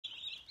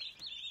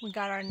We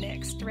got our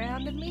next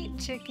round of meat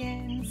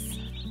chickens.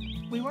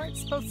 We weren't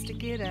supposed to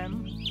get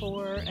them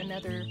for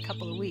another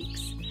couple of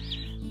weeks,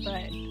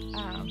 but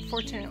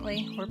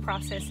fortunately we're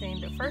processing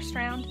the first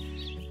round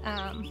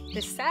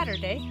this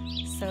Saturday,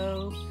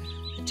 so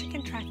the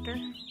chicken tractor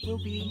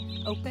will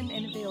be open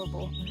and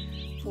available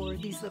for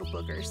these little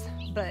boogers,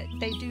 but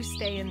they do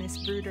stay in this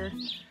brooder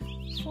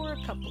for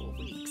a couple of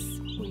weeks.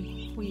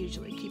 We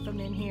usually keep them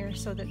in here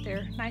so that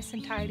they're nice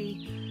and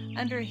tidy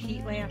under a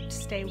heat lamp to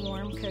stay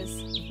warm,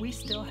 because we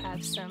still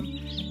have some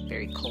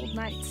very cold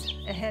nights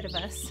ahead of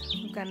us.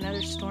 We've got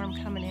another storm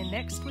coming in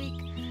next week,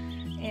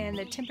 and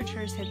the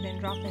temperatures have been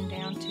dropping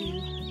down to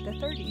the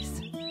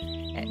 30s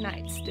at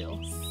night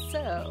still.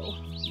 So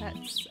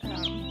that's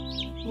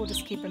we'll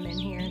just keep them in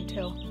here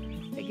until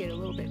they get a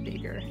little bit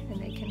bigger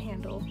and they can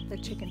handle the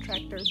chicken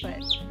tractor.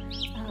 But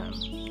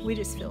we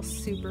just feel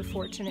super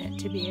fortunate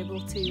to be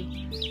able to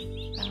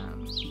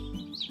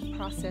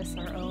process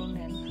our own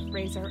and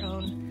raise our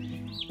own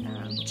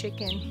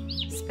chicken.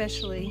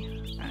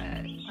 Especially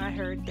I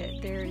heard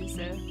that there is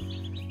a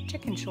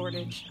chicken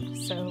shortage,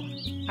 so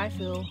I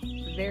feel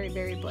very,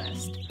 very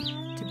blessed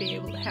to be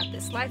able to have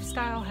this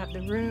lifestyle, have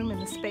the room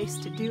and the space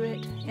to do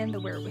it, and the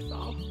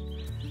wherewithal.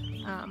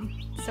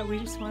 So we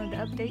just wanted to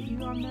update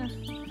you on the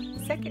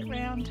second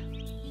round.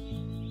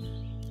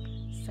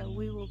 So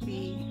we will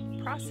be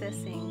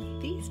processing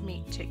these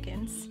meat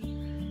chickens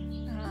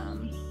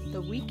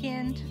the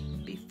weekend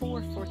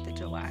before 4th of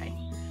July.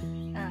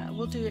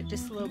 We'll do it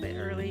just a little bit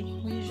early.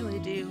 We usually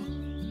do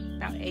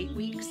about 8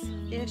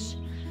 weeks-ish.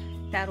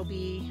 That'll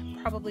be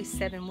probably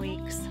 7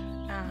 weeks,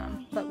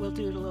 but we'll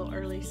do it a little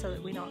early so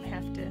that we don't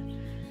have to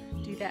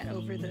do that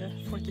over the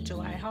 4th of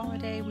July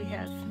holiday. We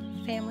have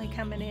family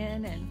coming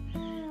in,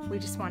 and we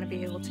just want to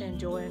be able to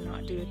enjoy and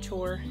not do a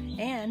chore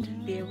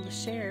and be able to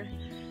share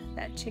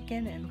that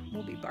chicken, and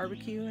we'll be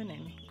barbecuing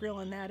and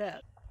grilling that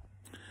up.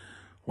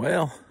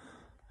 Well,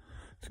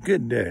 it's a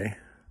good day.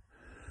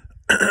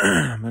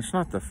 It's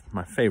not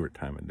my favorite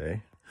time of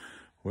day.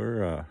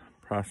 We're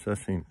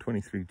processing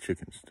 23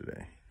 chickens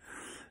today,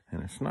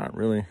 and it's not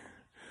really,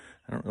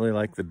 I don't really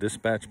like the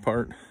dispatch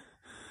part,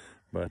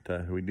 but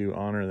we do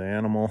honor the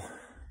animal.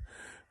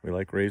 We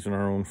like raising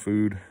our own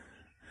food,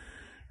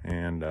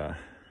 and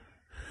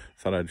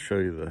thought I'd show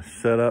you the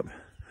setup.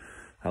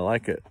 I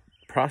like it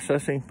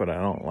processing, but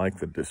I don't like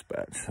the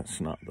dispatch. That's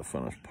not the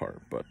funnest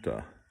part, but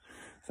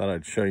thought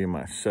I'd show you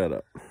my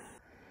setup.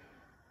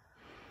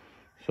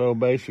 So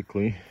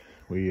basically,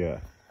 we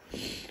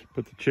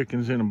put the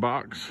chickens in a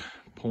box,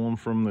 pull them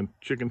from the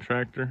chicken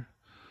tractor,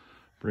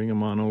 bring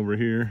them on over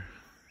here.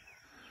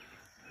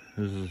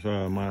 This is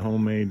my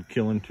homemade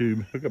killing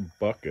tube. Took a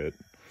bucket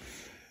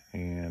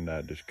and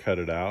just cut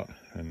it out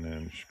and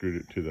then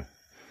screwed it to the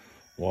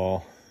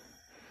wall.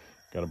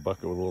 Got a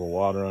bucket with a little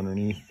water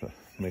underneath to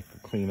make the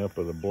cleanup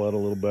of the blood a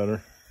little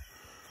better.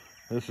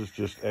 This is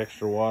just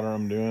extra water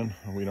I'm doing.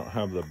 We don't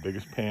have the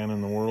biggest pan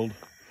in the world.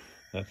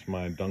 That's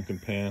my Dunkin'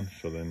 pan,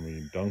 so then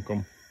we dunk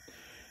them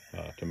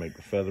to make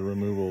the feather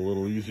removal a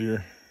little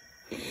easier.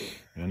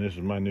 And this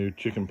is my new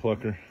chicken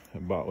plucker I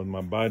bought with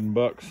my Biden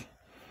bucks,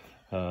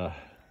 so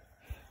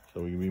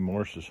we can be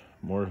more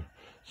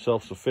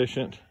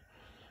self-sufficient.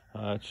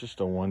 It's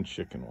just a one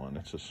chicken one.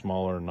 It's a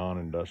smaller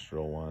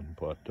non-industrial one,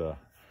 but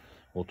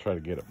we'll try to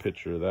get a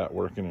picture of that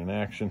working in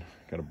action.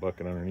 Got a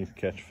bucket underneath to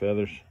catch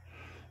feathers,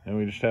 and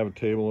we just have a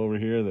table over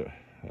here, that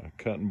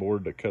cutting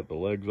board to cut the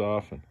legs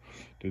off and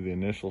do the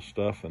initial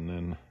stuff, and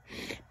then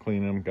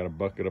clean them. Got a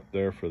bucket up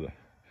there for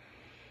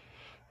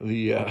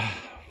the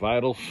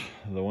vitals,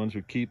 the ones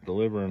we keep, the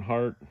liver and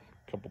heart.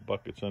 A couple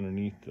buckets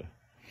underneath to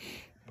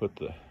put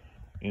the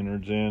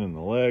innards in and the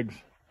legs.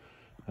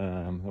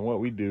 And what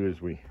we do is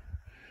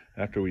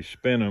after we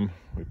spin them,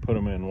 we put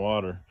them in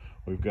water.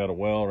 We've got a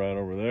well right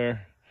over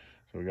there,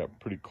 so we got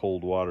pretty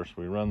cold water, so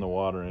we run the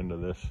water into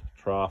this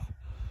trough,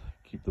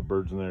 keep the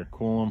birds in there,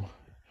 cool them,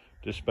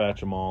 dispatch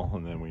them all,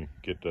 and then we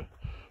get to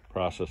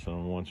process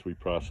them. Once we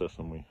process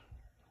them, we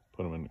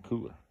put them in the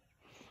cooler.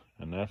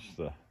 And that's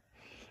the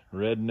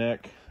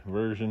redneck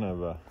version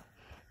of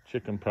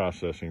chicken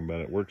processing,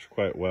 but it works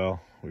quite well.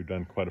 We've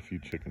done quite a few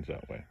chickens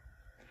that way.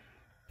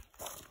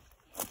 So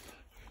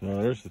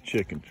there's the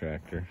chicken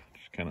tractor.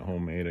 It's kind of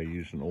homemade. I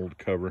used an old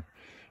cover.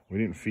 We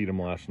didn't feed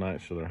them last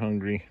night, so they're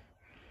hungry,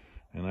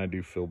 and I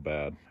do feel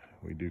bad.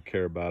 We do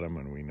care about them,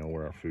 and we know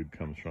where our food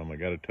comes from. I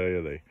got to tell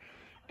you, they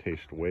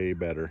taste way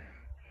better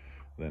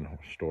than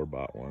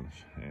store-bought ones,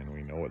 and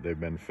we know what they've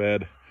been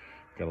fed.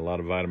 Got a lot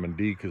of vitamin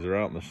D because they're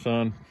out in the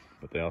sun,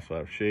 but they also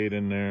have shade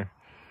in there.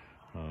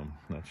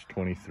 That's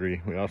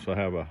 23. We also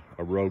have a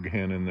rogue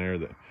hen in there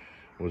that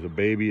was a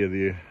baby of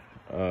the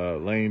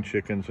laying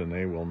chickens, and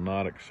they will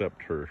not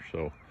accept her,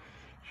 so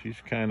she's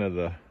kind of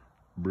the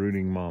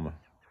brooding mama.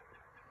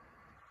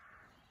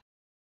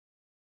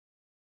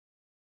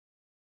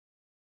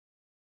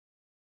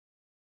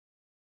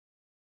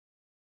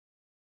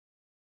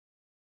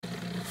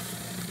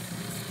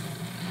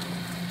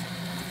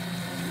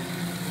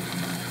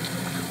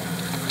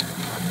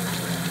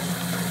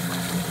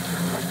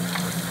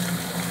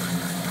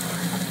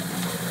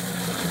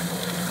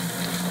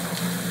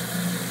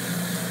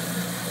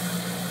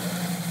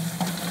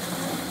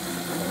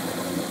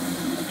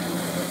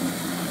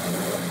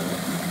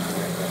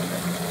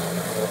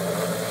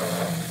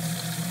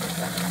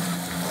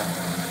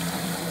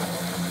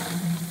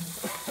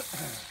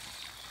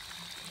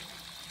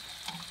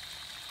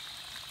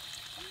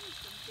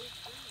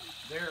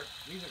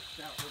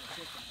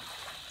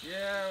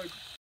 Yeah.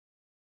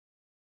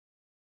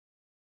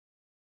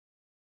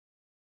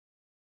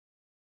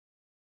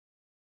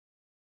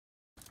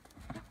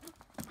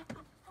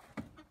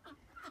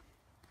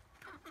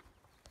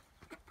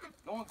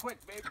 Going quick,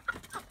 babe.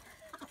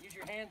 Use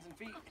your hands and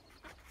feet.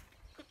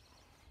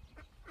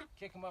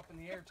 Kick them up in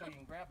the air till you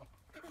can grab them.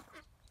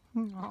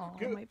 Oh,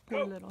 my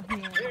poor little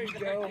hand. There you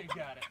go. You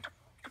got it.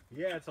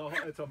 Yeah, it's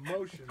a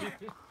motion.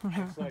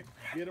 It's like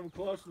get them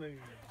close and then you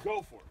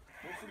go for it.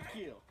 Go for the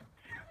kill.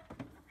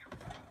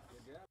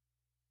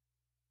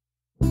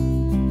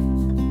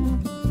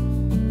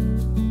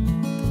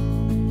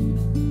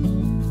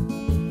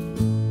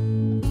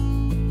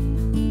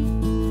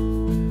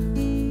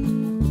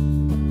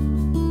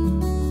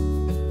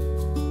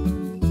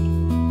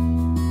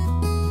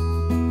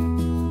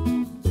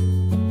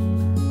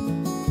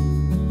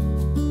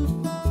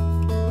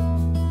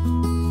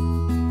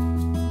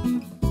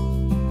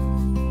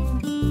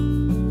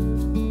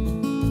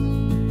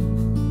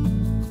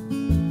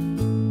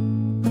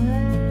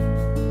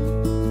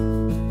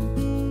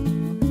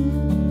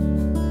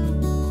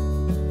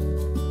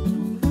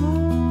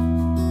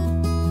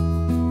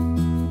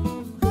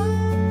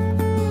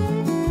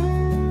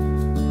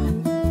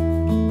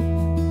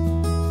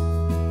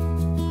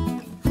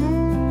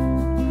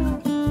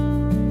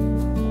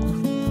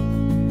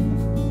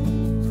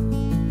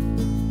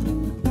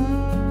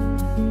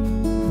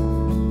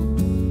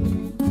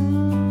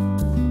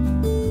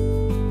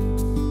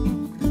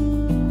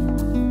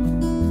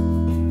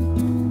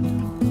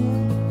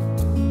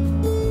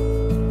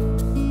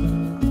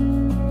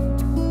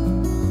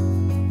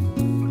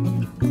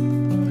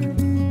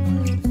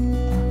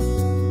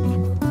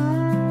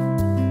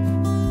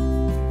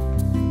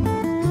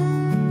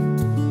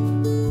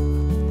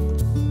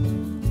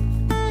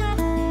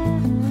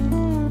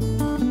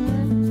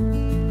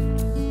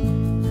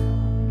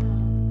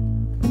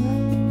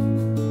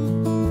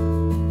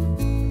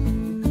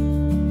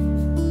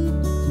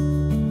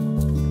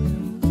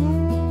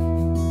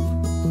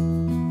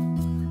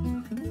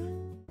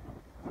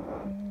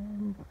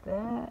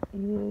 That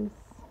is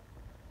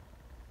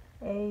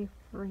a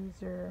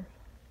freezer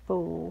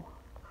full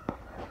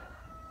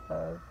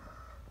of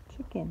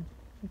chicken,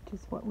 which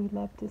is what we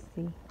love to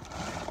see.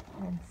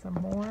 And some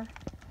more.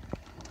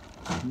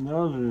 And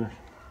those are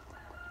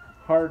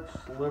hearts,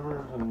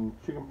 livers, and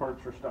chicken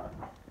parts for stock.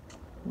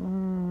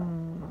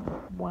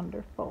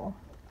 Wonderful.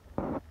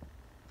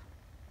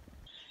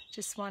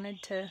 Just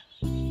wanted to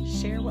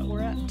share what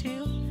we're up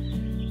to.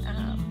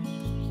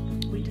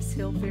 We just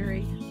feel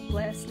very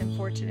blessed and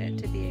fortunate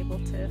to be able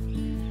to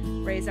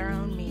raise our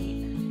own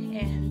meat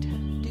and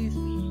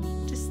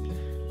just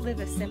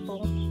live a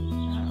simple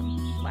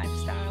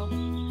lifestyle.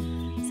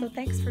 So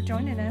thanks for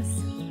joining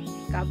us.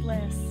 God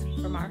bless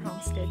from our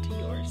homestead to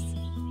yours.